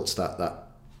certain results that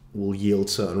will yield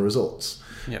certain results.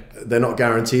 Yep. They're not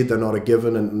guaranteed, they're not a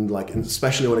given, and like,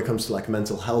 especially when it comes to like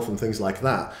mental health and things like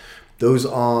that, those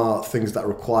are things that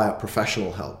require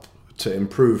professional help to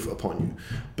improve upon you.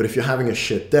 But if you're having a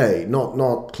shit day,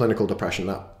 not clinical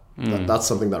depression, that's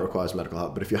something that requires medical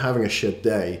help. But if you're having a shit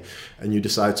day and you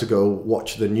decide to go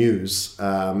watch the news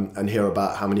and hear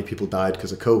about how many people died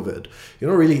because of COVID, you're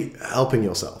not really helping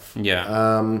yourself.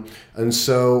 Yeah. And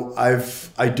so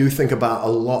I do think a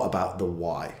lot about the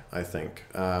why. I think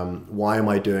why am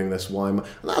I doing this? Why am I?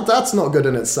 That's not good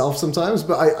in itself sometimes,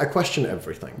 but I question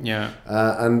everything. Yeah.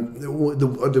 And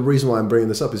the reason why I'm bringing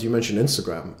this up is you mentioned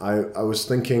Instagram. I was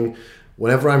thinking,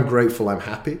 whenever I'm grateful, I'm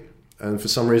happy. And for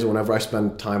some reason, whenever I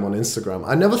spend time on Instagram,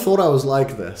 I never thought I was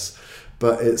like this,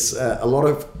 but it's a lot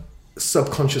of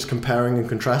subconscious comparing and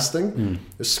contrasting.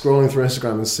 Just scrolling through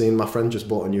Instagram and seeing my friend just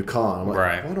bought a new car. I'm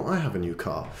like, why don't I have a new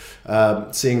car?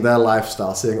 Seeing their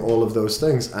lifestyle, seeing all of those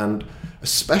things. And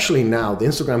especially now, the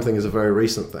Instagram thing is a very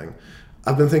recent thing.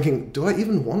 I've been thinking, do I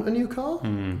even want a new car?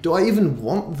 Do I even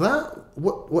want that?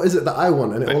 What is it that I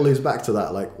want? And it all leads back to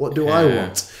that. Like, what do I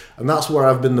want? And that's where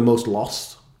I've been the most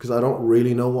lost, because I don't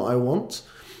really know what I want.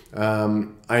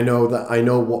 I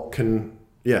know what can...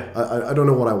 I don't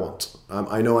know what I want.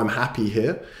 I know I'm happy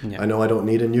here. I know I don't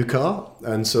need a new car.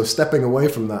 And so stepping away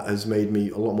from that has made me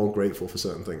a lot more grateful for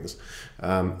certain things.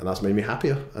 And that's made me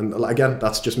happier. And again,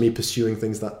 that's just me pursuing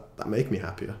things that make me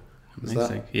happier.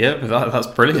 Amazing. That's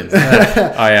brilliant.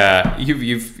 I've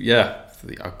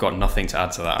got nothing to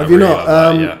add to that. Have you not?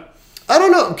 I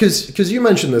don't know, because you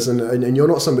mentioned this, and you're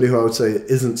not somebody who I would say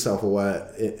isn't self-aware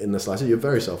in this life. You're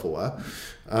very self-aware.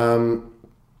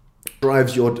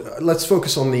 Drives your... Let's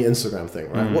focus on the Instagram thing,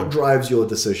 right? What drives your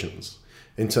decisions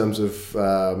in terms of...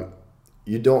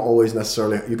 you don't always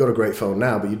necessarily... You've got a great phone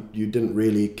now, but you didn't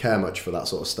really care much for that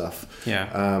sort of stuff.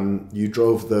 Yeah. You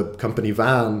drove the company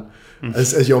van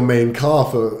as your main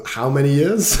car for how many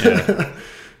years? Yeah.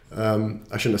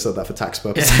 I shouldn't have said that for tax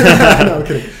purposes. No, I'm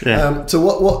kidding. Yeah. So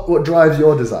what drives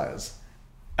your desires?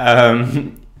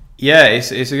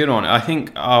 It's a good one. I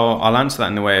think I'll answer that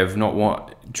in the way of not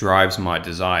what drives my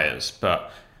desires, but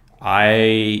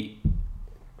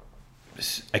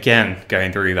again,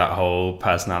 going through that whole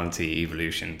personality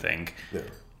evolution thing,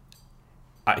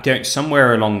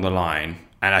 somewhere along the line,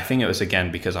 and I think it was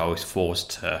again because I was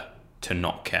forced to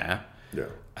not care.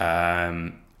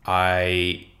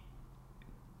 I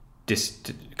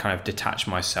just kind of detach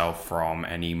myself from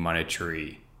any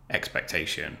monetary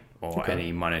expectation or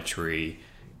any monetary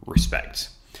respect.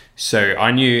 So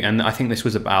I knew, and I think this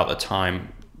was about the time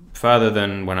further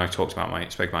than when I spoke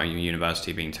about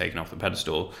university being taken off the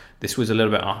pedestal. This was a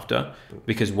little bit after,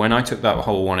 because when I took that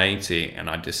whole 180 and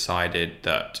I decided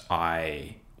that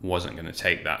I wasn't going to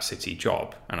take that city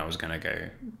job and I was going to go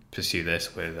pursue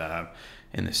this with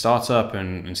in the startup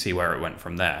and see where it went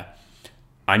from there.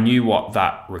 I knew what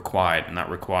that required, and that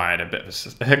required a bit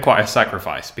of quite a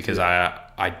sacrifice, because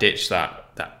I ditched that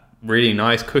really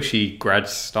nice cushy grad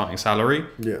starting salary.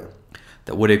 Yeah.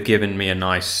 That would have given me a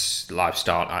nice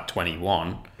lifestyle at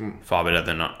 21, far better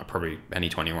than probably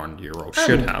any 21-year-old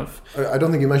should have. I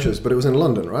don't think you mentioned this, but it was in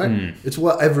London, right? It's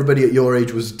what everybody at your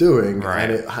age was doing, right.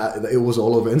 And it was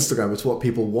all over Instagram. It's what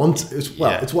people want. It's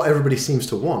what everybody seems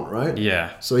to want, right?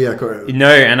 Yeah. So yeah, correct. No,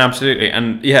 and absolutely,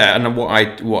 and yeah, and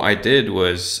what I did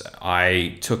was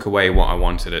I took away what I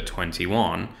wanted at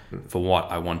 21 for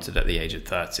what I wanted at the age of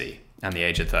 30. And the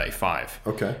age of 35.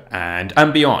 Okay. And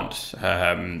beyond,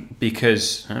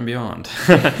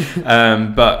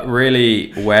 but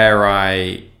really, what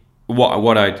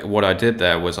I did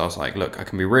there was I was like, look, I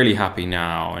can be really happy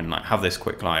now and like have this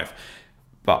quick life,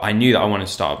 but I knew that I wanted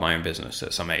to start my own business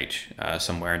at some age,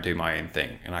 somewhere, and do my own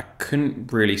thing, and I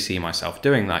couldn't really see myself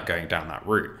doing that, going down that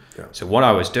route. Yeah. So what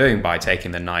I was doing by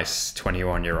taking the nice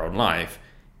 21-year-old life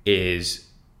is,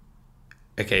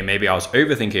 okay, maybe I was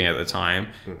overthinking at the time,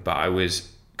 but I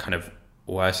was kind of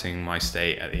worsening my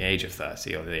state at the age of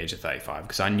 30 or the age of 35,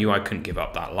 because I knew I couldn't give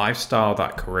up that lifestyle,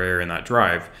 that career, and that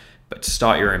drive. But to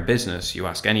start your own business, you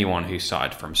ask anyone who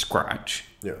started from scratch,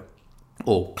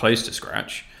 or close to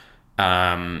scratch,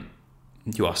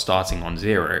 you are starting on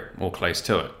zero or close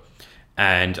to it.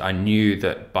 And I knew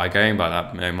that by going by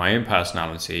that, my own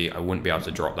personality, I wouldn't be able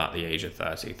to drop that at the age of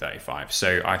 30, 35.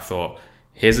 So I thought,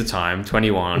 here's a time,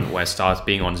 21, where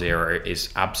being on zero is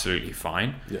absolutely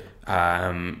fine. Yeah.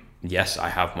 Yes, I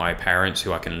have my parents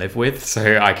who I can live with,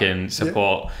 so I can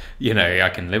support, I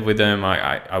can live with them.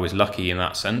 I was lucky in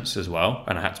that sense as well,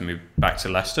 and I had to move back to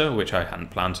Leicester, which I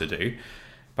hadn't planned to do.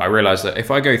 But I realised that if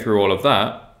I go through all of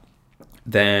that,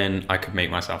 then I could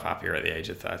make myself happier at the age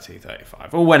of 30,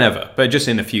 35, or whenever. But just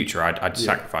in the future, I'd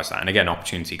sacrifice that. And again,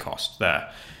 opportunity cost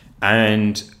there.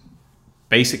 And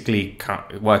basically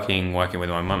working with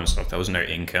my mum and stuff. There was no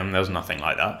income. There was nothing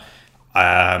like that.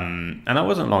 And that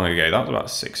wasn't long ago. That was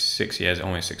about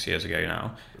almost 6 years ago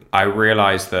now. I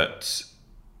realized that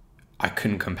I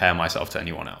couldn't compare myself to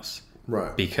anyone else.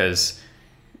 Right. Because,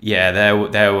 yeah,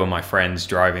 there were my friends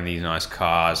driving these nice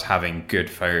cars, having good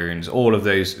phones, all of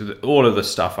the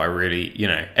stuff I really,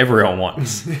 everyone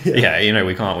wants. Yeah,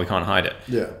 we can't hide it.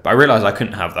 Yeah. But I realized I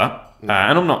couldn't have that. And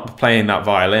I'm not playing that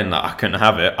violin that I couldn't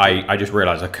have it. I just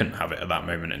realized I couldn't have it at that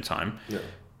moment in time. Yeah.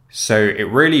 So it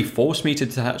really forced me to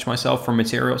detach myself from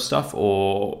material stuff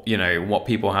or, what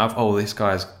people have. Oh, this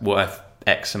guy's worth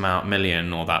X amount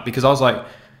million or that. Because I was like,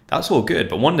 that's all good,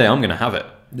 but one day I'm going to have it.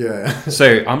 Yeah.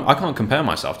 So I can't compare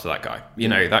myself to that guy.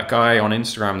 That guy on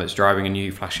Instagram that's driving a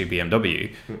new flashy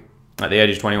BMW at the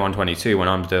age of 21, 22, when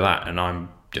I'm doing that and I'm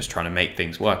just trying to make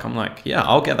things work, I'm like, yeah,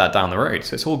 I'll get that down the road.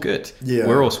 So it's all good. Yeah.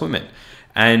 We're all swimming.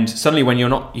 And suddenly when you're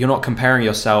not comparing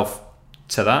yourself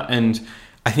to that, and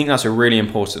I think that's a really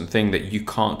important thing, that you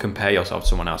can't compare yourself to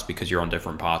someone else because you're on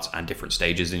different parts and different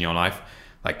stages in your life.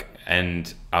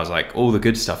 And I was like, all the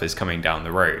good stuff is coming down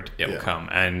the road. It will come.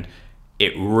 And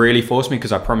it really forced me,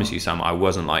 because I promise you, Sam, I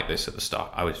wasn't like this at the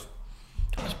start. I was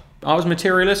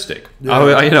materialistic. Yeah.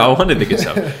 I wanted the good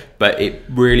stuff, but it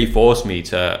really forced me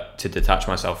to detach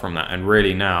myself from that. And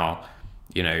really now,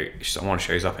 someone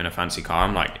shows up in a fancy car,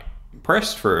 I'm like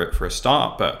impressed for a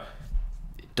start, but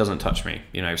it doesn't touch me.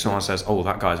 If someone says, "Oh,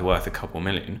 that guy's worth a couple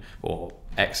million or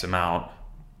X amount,"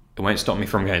 it won't stop me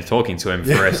from talking to him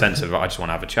for a sense of I just want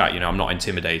to have a chat. I'm not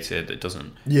intimidated. It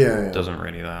doesn't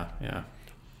really there. Yeah.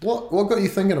 What got you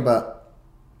thinking about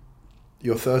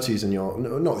your 30s and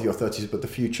not your 30s, but the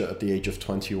future at the age of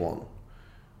 21?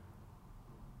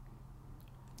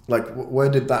 Where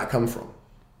did that come from?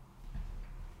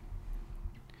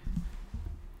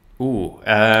 Ooh.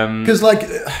 Because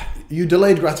you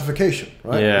delayed gratification,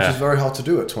 right? Yeah. Which is very hard to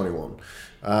do at 21.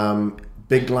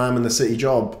 Big glam in the city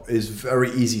job is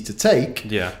very easy to take.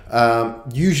 Yeah.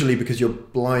 Usually because you're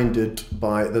blinded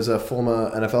by. There's a former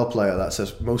NFL player that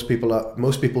says most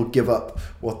people give up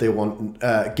what they want.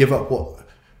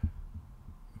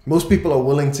 Most people are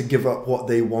willing to give up what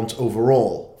they want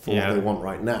overall for what they want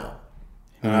right now.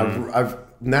 And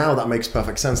now that makes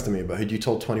perfect sense to me. But had you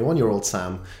told 21-year-old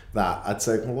Sam that, I'd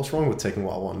say, well, what's wrong with taking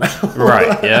what I want now?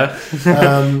 Right. Yeah.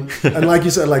 And like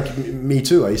you said, me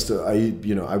too.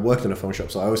 I worked in a phone shop,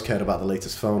 so I always cared about the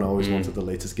latest phone. I always wanted the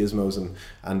latest gizmos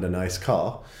and a nice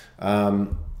car.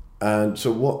 And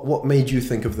so, what made you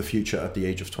think of the future at the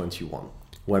age of 21,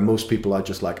 where most people are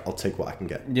just like, I'll take what I can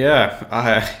get?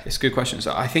 Yeah, it's a good question.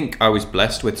 So I think I was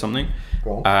blessed with something.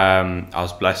 I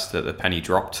was blessed that the penny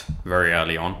dropped very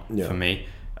early on for me.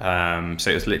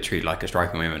 So it was literally like a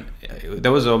striking moment.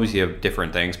 There was obviously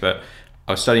different things, but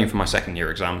I was studying for my second year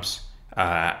exams,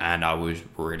 and I was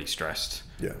really stressed.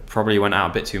 Yeah. Probably went out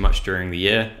a bit too much during the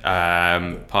year,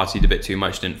 partied a bit too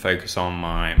much, didn't focus on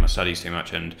my studies too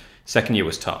much, and second year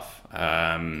was tough.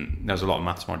 There was a lot of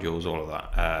maths modules, all of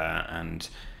that, and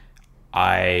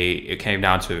it came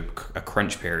down to a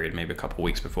crunch period, maybe a couple of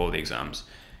weeks before the exams,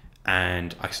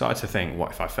 and I started to think,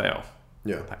 what if I fail?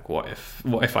 Yeah. What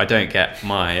if I don't get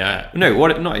my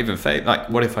not even fail?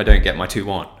 What if I don't get my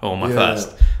 2-1 or my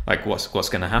first? What's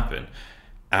going to happen?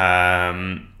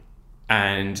 And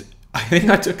I think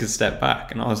I took a step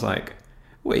back and I was like,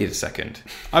 wait a second.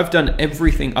 I've done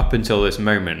everything up until this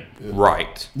moment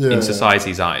right in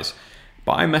society's eyes,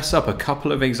 but I mess up a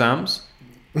couple of exams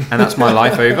and that's my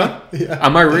life over.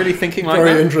 Am I really thinking like that?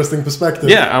 Very interesting perspective.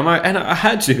 Yeah, and I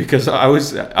had to, because I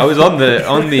was on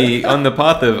the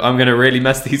path of I'm going to really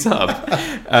mess these up.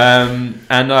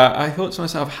 And I thought to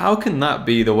myself, how can that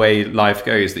be the way life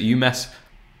goes? That you mess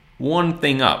one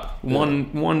thing up,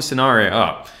 one scenario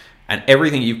up, and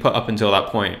everything you've put up until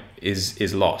that point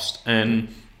is lost. And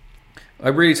I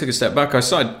really took a step back. I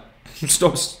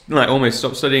almost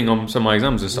stopped studying on some of my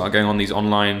exams and started going on these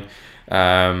online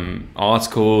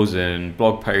articles and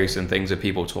blog posts and things of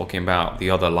people talking about the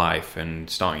other life and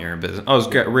starting your own business. I was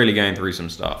really going through some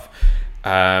stuff,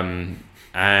 and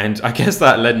I guess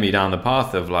that led me down the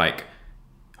path of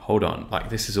hold on,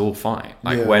 this is all fine.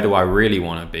 Where do I really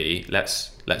want to be?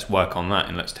 Let's work on that,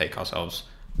 and let's take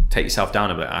yourself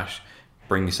down a bit, Ash.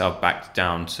 Bring yourself back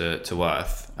down to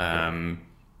earth, and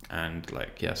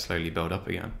slowly build up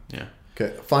again. Yeah.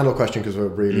 Okay, final question, because we're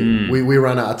really we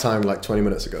ran out of time 20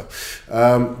 minutes ago,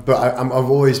 but I've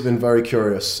always been very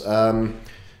curious.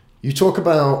 You talk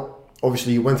about,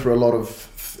 obviously you went through a lot of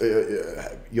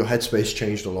your headspace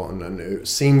changed a lot, and it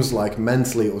seems like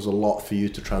mentally it was a lot for you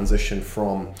to transition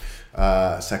from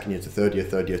second year to third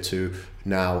year to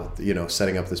now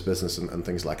setting up this business and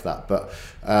things like that. But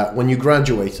when you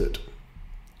graduated,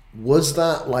 Was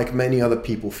that, like many other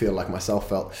people feel, like myself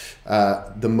felt,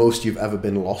 the most you've ever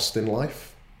been lost in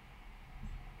life?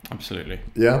 Absolutely.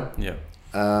 Yeah? Yeah.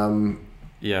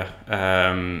 Yeah.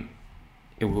 I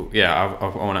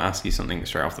want to ask you something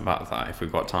straight off the bat of that if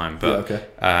we've got time. But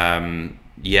I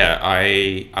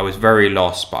was very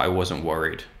lost, but I wasn't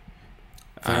worried.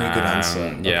 Very good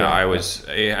answer. Yeah, I was,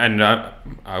 and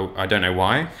I don't know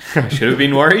why. I should have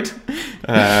been worried.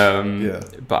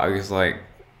 But I was like,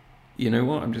 you know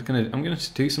what? I'm gonna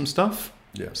do some stuff.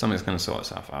 Yeah. Something's gonna sort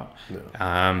itself out.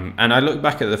 Yeah. And I look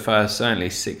back at the first certainly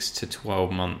 6 to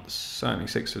 12 months.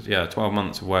 12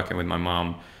 months of working with my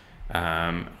mum.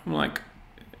 I'm like,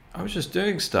 I was just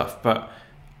doing stuff, but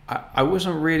I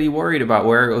wasn't really worried about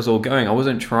where it was all going. I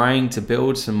wasn't trying to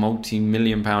build some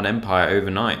multi-million-pound empire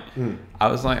overnight. I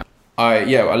was like, I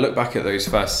look back at those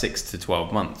first 6 to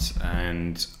 12 months,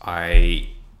 and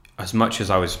as much as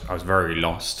I was very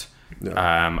lost.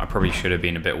 Yeah. I probably should have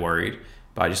been a bit worried,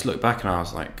 but I just looked back and I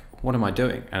was like, what am I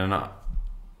doing? And I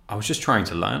was just trying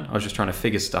to learn. I was just trying to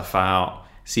figure stuff out,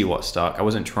 see what stuck. I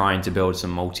wasn't trying to build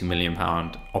some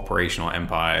multi-million-pound operational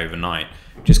empire overnight,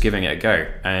 just giving it a go.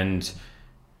 And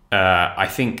I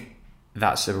think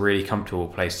that's a really comfortable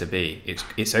place to be.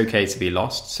 It's okay to be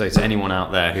lost. So to anyone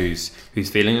out there who's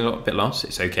feeling a little bit lost,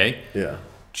 it's okay. Yeah.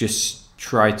 Just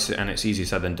try to, and it's easier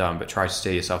said than done, but try to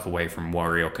steer yourself away from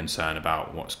worry or concern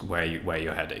about where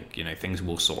you're heading. You know, things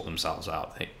will sort themselves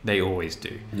out. They always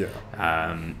do. Yeah.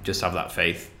 Just have that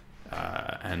faith,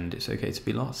 and it's okay to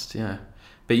be lost. Yeah.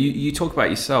 But you talk about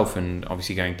yourself, and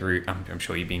obviously going through. I'm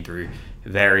sure you've been through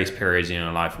various periods in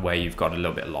your life where you've got a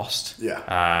little bit lost.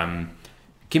 Yeah.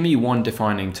 Give me one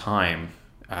defining time,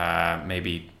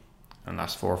 maybe in the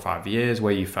last 4 or 5 years,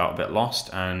 where you felt a bit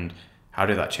lost, and how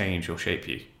did that change or shape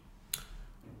you?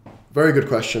 Very good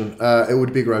question. It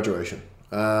would be graduation.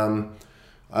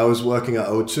 I was working at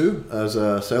O2 as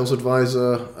a sales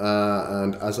advisor,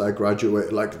 and as I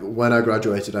graduated, like when I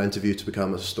graduated, I interviewed to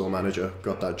become a store manager,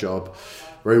 got that job.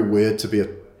 Very weird to be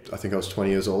I think I was 20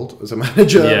 years old as a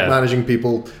manager, managing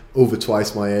people over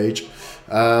twice my age.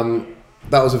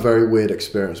 That was a very weird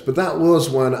experience, but that was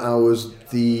when I was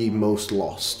the most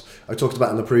lost. I talked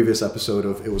about in the previous episode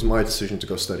of it was my decision to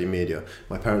go study media.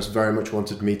 My parents very much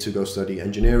wanted me to go study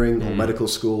engineering or medical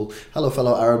school. Hello,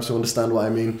 fellow Arabs who understand what I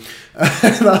mean.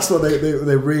 That's what they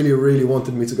really, really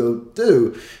wanted me to go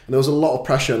do. And there was a lot of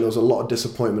pressure and there was a lot of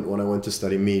disappointment when I went to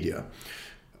study media.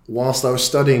 Whilst I was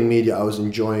studying media, I was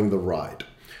enjoying the ride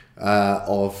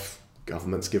of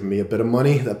government's giving me a bit of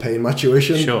money. They're paying my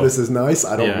tuition. Sure. This is nice.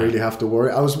 I don't really have to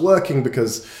worry. I was working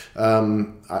because I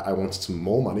wanted some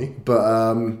more money.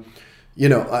 But,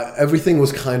 everything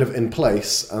was kind of in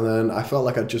place. And then I felt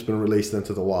like I'd just been released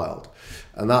into the wild.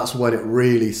 And that's when it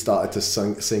really started to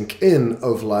sink in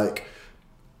of like,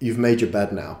 you've made your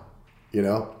bed now. You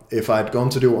know, if I'd gone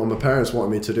to do what my parents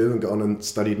wanted me to do and gone and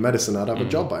studied medicine, I'd have a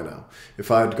job by now.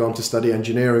 If I had gone to study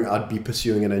engineering, I'd be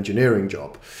pursuing an engineering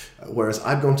job. Whereas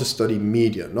I'd gone to study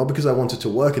media, not because I wanted to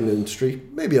work in the industry,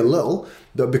 maybe a little,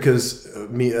 but because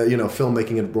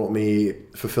filmmaking had brought me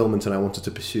fulfillment and I wanted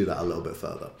to pursue that a little bit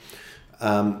further.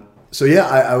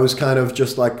 I was kind of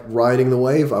just like riding the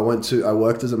wave. I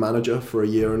worked as a manager for a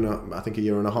year and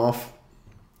a half.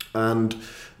 And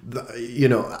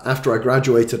after I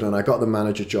graduated and I got the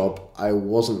manager job, I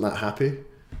wasn't that happy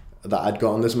that I'd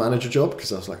gotten this manager job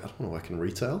because I was like, I don't want to work in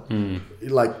retail.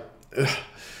 Like,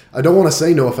 I don't want to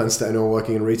say no offense to anyone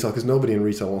working in retail because nobody in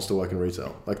retail wants to work in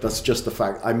retail. Like, that's just the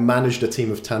fact. I managed a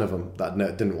team of 10 of them that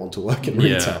didn't want to work in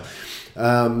retail.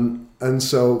 And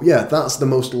so, that's the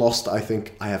most lost I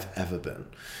think I have ever been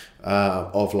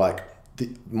of like,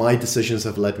 my decisions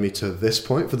have led me to this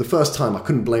point. For the first time, I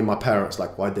couldn't blame my parents.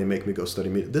 Like, why'd they make me go study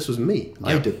media? This was me.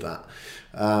 I did that.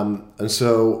 And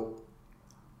so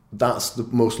that's the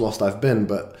most lost I've been.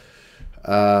 But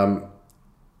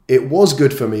it was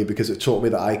good for me because it taught me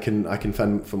that I can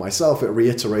fend for myself. It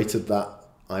reiterated that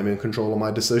I'm in control of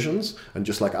my decisions. And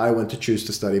just like I went to choose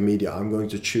to study media, I'm going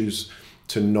to choose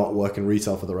to not work in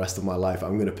retail for the rest of my life.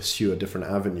 I'm going to pursue a different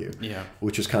avenue,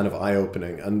 which was kind of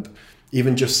eye-opening. And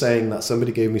even just saying that,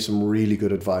 somebody gave me some really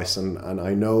good advice, and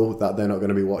I know that they're not going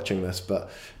to be watching this,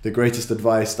 but the greatest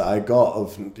advice that I got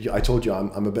I told you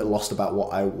I'm a bit lost about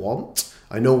what I want.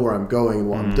 I know where I'm going and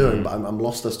what I'm doing, but I'm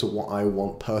lost as to what I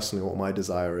want personally, what my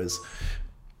desire is.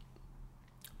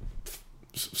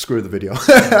 Screw the video.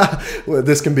 Well,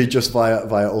 this can be just via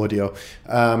audio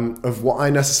of what I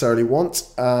necessarily want,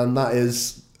 and that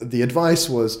is, the advice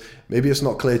was, maybe it's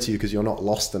not clear to you because you're not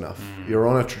lost enough. You're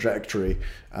on a trajectory,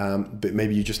 but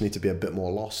maybe you just need to be a bit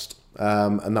more lost.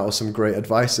 And that was some great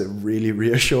advice. It really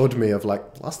reassured me of like,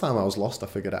 last time I was lost, I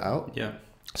figured it out.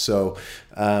 So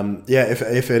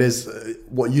if it is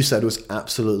what you said was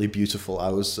absolutely beautiful. I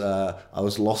was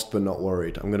lost but not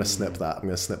worried. I'm going to snip that. I'm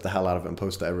going to snip the hell out of it and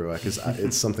post it everywhere because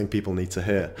it's something people need to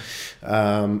hear.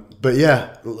 But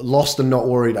yeah, lost and not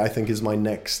worried, I think, is my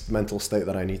next mental state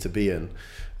that I need to be in.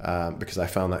 Because I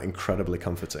found that incredibly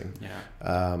comforting.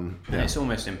 And it's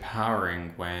almost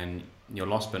empowering when you're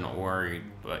lost but not worried,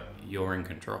 but you're in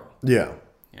control. Yeah.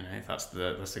 You know, that's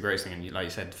the greatest thing. And like you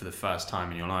said, for the first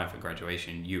time in your life at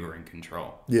graduation, you were in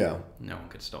control. Yeah. No one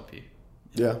could stop you.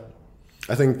 Yeah.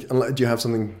 I think, do you have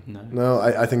something? No,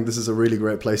 I think this is a really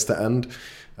great place to end.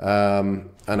 And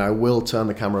I will turn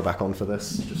the camera back on for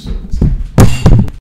this. Just so